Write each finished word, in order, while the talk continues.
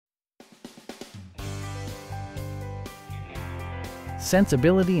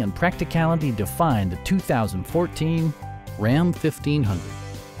sensibility and practicality define the 2014 Ram 1500.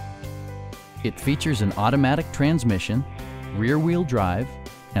 It features an automatic transmission, rear-wheel drive,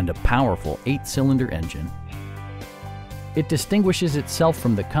 and a powerful 8-cylinder engine. It distinguishes itself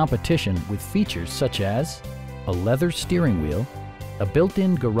from the competition with features such as a leather steering wheel, a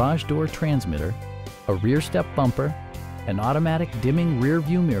built-in garage door transmitter, a rear step bumper, an automatic dimming rear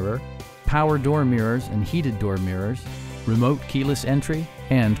view mirror, power door mirrors and heated door mirrors, remote keyless entry,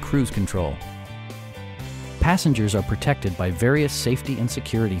 and cruise control. Passengers are protected by various safety and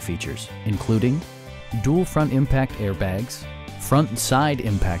security features, including dual front impact airbags, front and side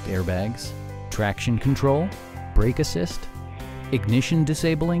impact airbags, traction control, brake assist, ignition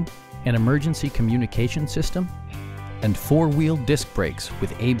disabling, an emergency communication system, and 4-wheel disc brakes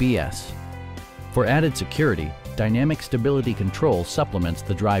with ABS. For added security, dynamic stability control supplements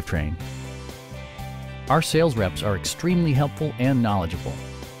the drivetrain. Our sales reps are extremely helpful and knowledgeable.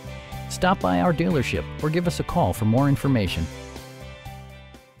 Stop by our dealership or give us a call for more information.